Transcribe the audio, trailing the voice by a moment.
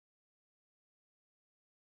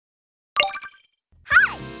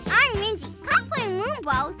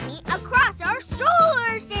Moonball with me across our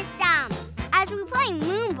solar system. As we play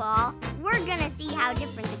Moonball, we're gonna see how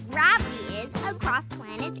different the gravity is across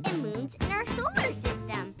planets and moons in our solar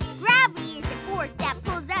system. Gravity is the force that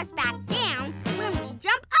pulls us back down when we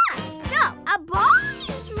jump up. So, a ball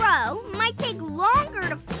you throw might take longer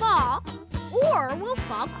to fall or will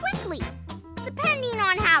fall quickly, depending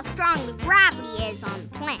on how strong the gravity is on the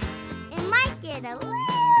planet. It might get a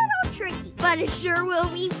little tricky, but it sure will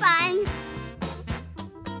be fun.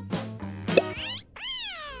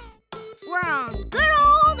 We're on good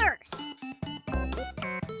old Earth.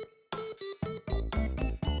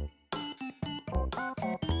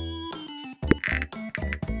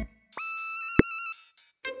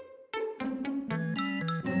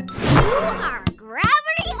 You are a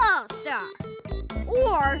gravity all-star,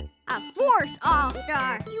 or a force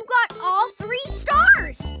all-star. You got all 3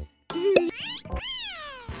 stars.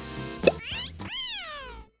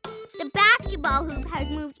 The basketball hoop has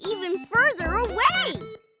moved even further away.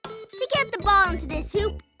 To get the ball into this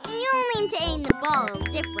hoop, you'll need to aim the ball a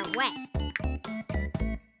different way.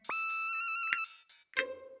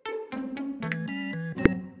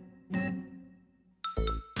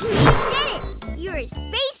 You did it! You're a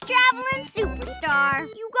space-traveling superstar.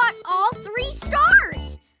 You got all 3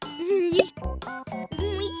 stars. We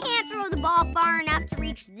can't throw the ball far enough to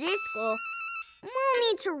reach this goal. We'll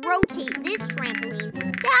need to rotate this trampoline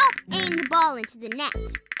to help aim the ball into the net.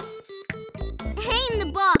 Aim the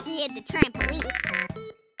ball to hit the trampoline.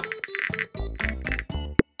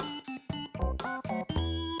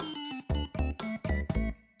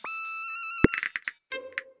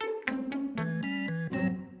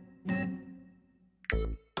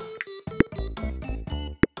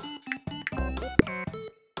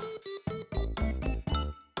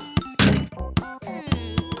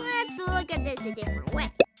 Let's look at this a different way.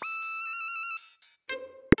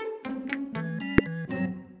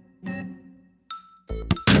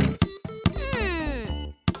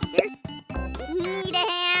 Need a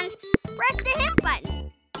hand? Press the hint button.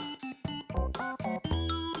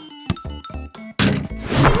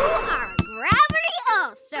 You are a gravity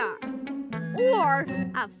all-star, or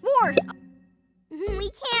a force. We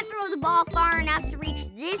can't throw the ball far enough to reach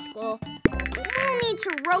this goal. We'll need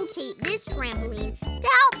to rotate this trampoline to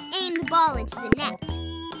help aim the ball into the net.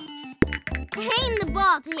 Aim the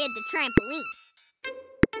ball to hit the trampoline.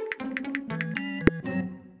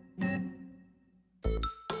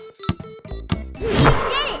 You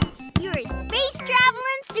did it! You're a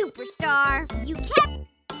space-traveling superstar. You kept...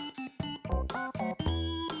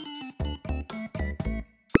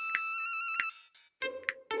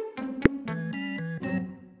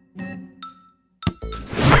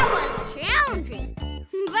 That was challenging,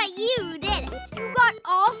 but you did it. You got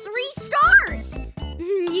all 3 stars.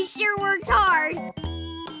 You sure worked hard.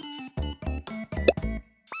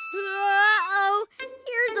 Uh-oh,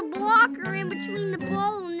 here's a blocker in between the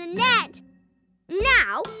ball and the net.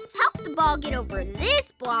 Now, help the ball get over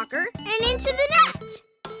this blocker and into the net.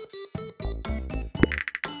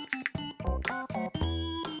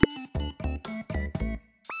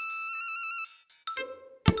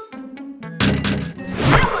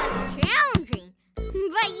 That was challenging,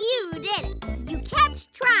 but you did it. You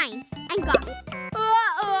kept trying and got it.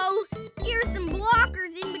 Uh-oh, here's some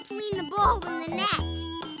blockers in between the ball and the net.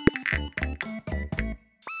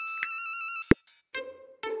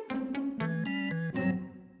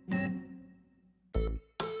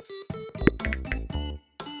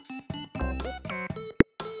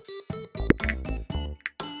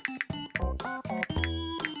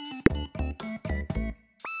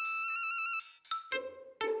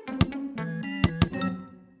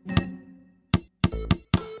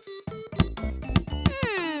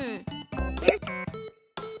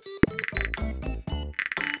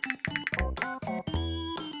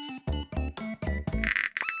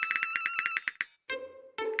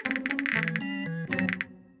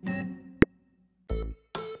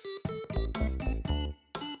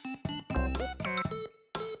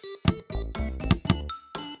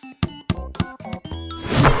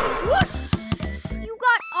 Whoosh! You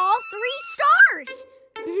got all 3 stars.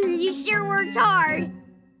 You sure worked hard.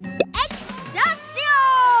 Excelsior!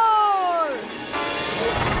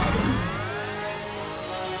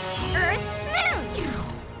 Earth's moon.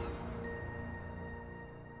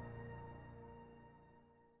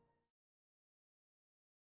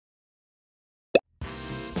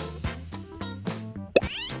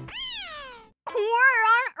 We're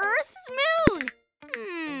on Earth's moon.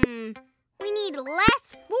 We need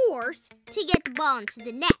less force to get the ball into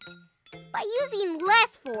the net. By using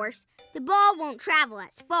less force, the ball won't travel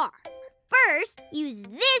as far. First, use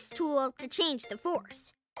this tool to change the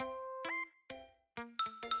force.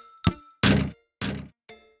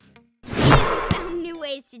 new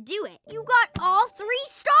ways to do it. You got all 3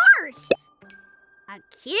 stars! A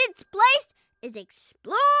kid's place is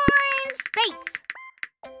exploring space.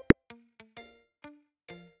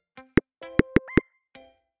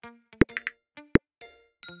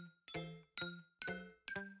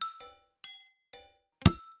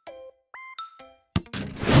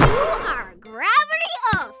 You are a gravity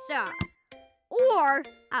all-star. Or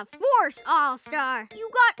a force all-star. You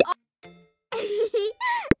got all...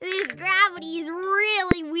 This gravity is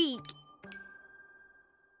really weak.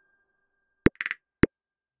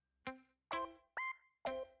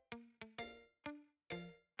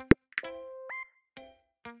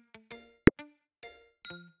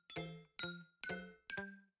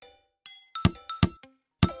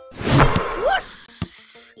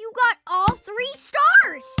 Swoosh! You got all 3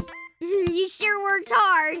 stars. You sure worked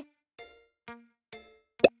hard.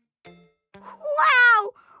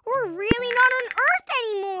 Wow! We're really not on Earth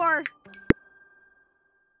anymore!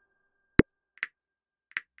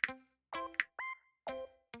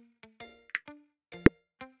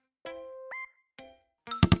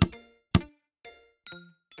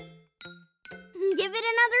 Give it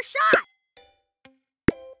another shot!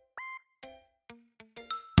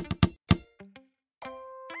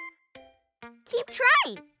 Keep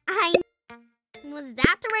trying! Was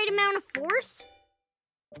that the right amount of force?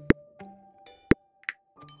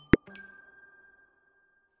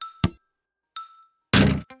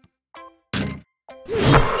 You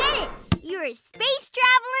did it! You're a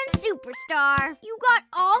space-traveling superstar. You got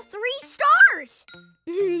all 3 stars.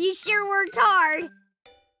 You sure worked hard.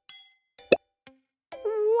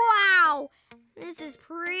 Wow! This is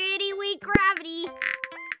pretty weak gravity.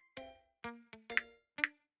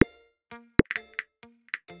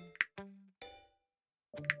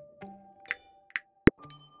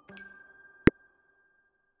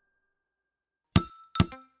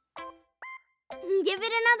 Give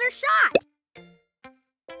it another shot.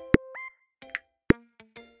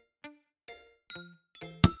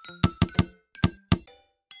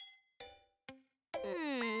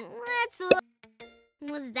 Let's look.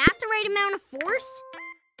 Was that the right amount of force?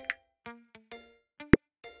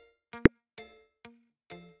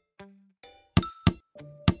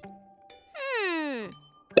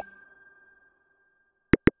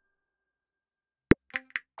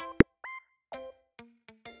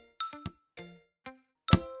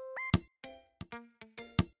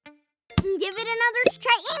 Give it another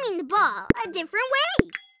try aiming the ball a different way.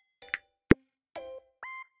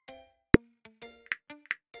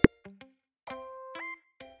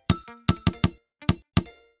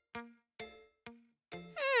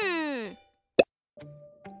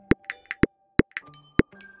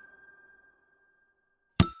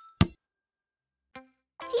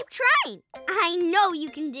 Keep trying. I know you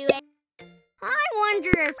can do it. I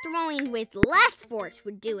wonder if throwing with less force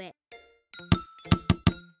would do it.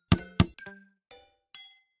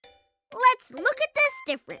 Let's look at this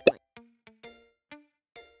differently.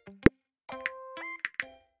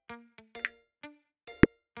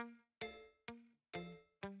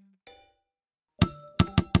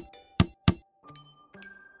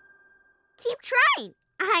 Keep trying.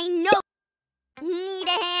 I know. Need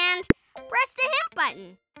a hand? Press the hint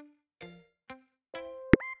button.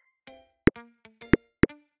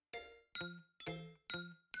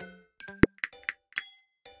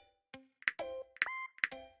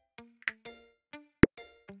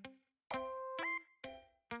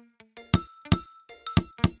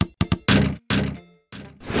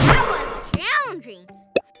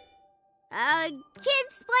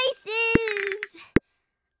 Kids' place is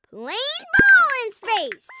playing ball in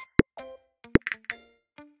space.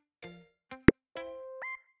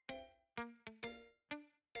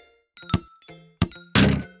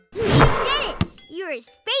 You did it! You're a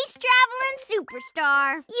space-traveling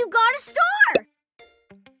superstar. You got a star.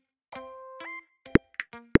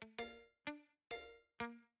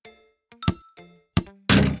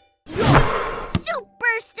 You're a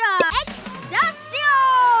superstar! Excelsior!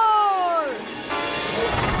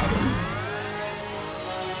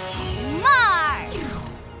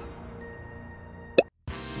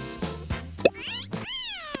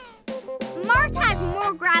 Mars has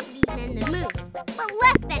more gravity than the moon, but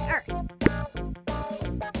less than Earth.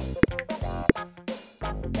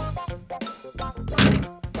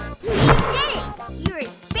 You did it! You're a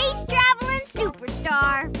space-traveling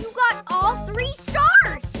superstar. You got all 3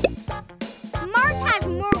 stars. Mars has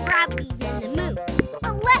more gravity than the moon,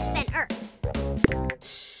 but less than Earth.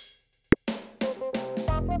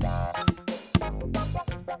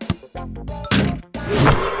 You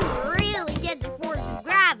really get the force of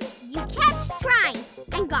gravity. You kept trying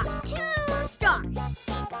and got 2 stars.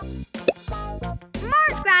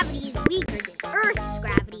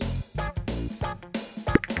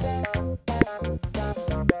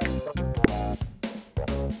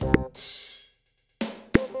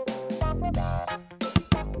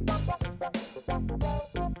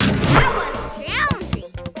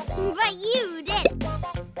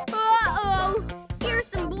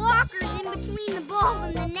 a ball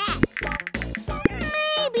in